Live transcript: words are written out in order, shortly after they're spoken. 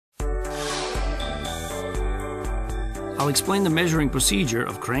I'll explain the measuring procedure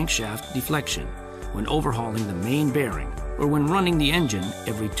of crankshaft deflection when overhauling the main bearing or when running the engine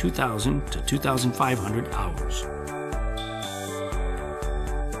every 2,000 to 2,500 hours.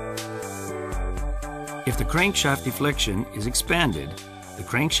 If the crankshaft deflection is expanded, the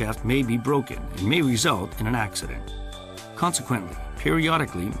crankshaft may be broken and may result in an accident. Consequently,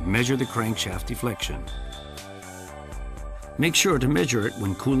 periodically measure the crankshaft deflection. Make sure to measure it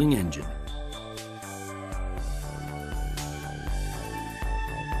when cooling engine.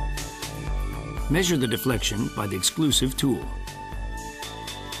 Measure the deflection by the exclusive tool.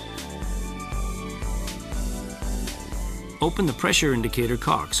 Open the pressure indicator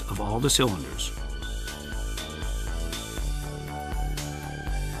cocks of all the cylinders.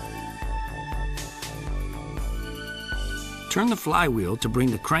 Turn the flywheel to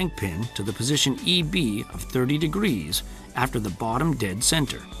bring the crank pin to the position EB of 30 degrees after the bottom dead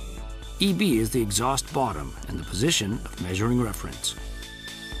center. EB is the exhaust bottom and the position of measuring reference.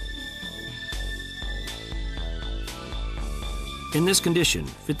 In this condition,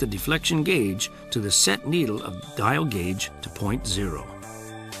 fit the deflection gauge to the set needle of dial gauge to point 0.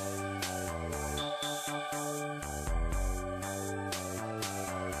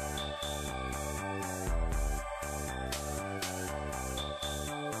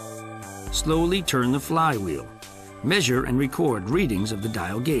 Slowly turn the flywheel. Measure and record readings of the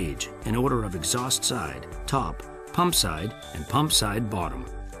dial gauge in order of exhaust side, top, pump side, and pump side bottom.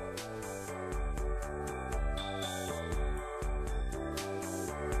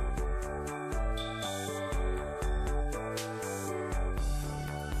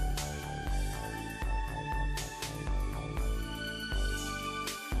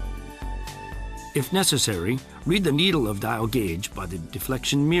 If necessary, read the needle of dial gauge by the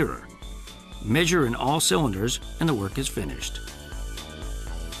deflection mirror. Measure in all cylinders and the work is finished.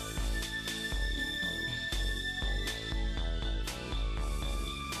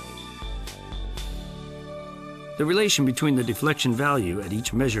 The relation between the deflection value at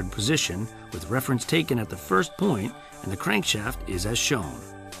each measured position with reference taken at the first point and the crankshaft is as shown.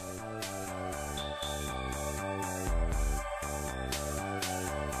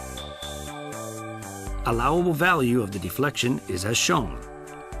 Allowable value of the deflection is as shown.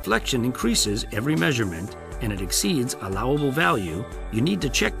 Deflection increases every measurement and it exceeds allowable value, you need to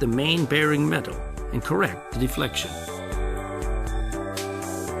check the main bearing metal and correct the deflection.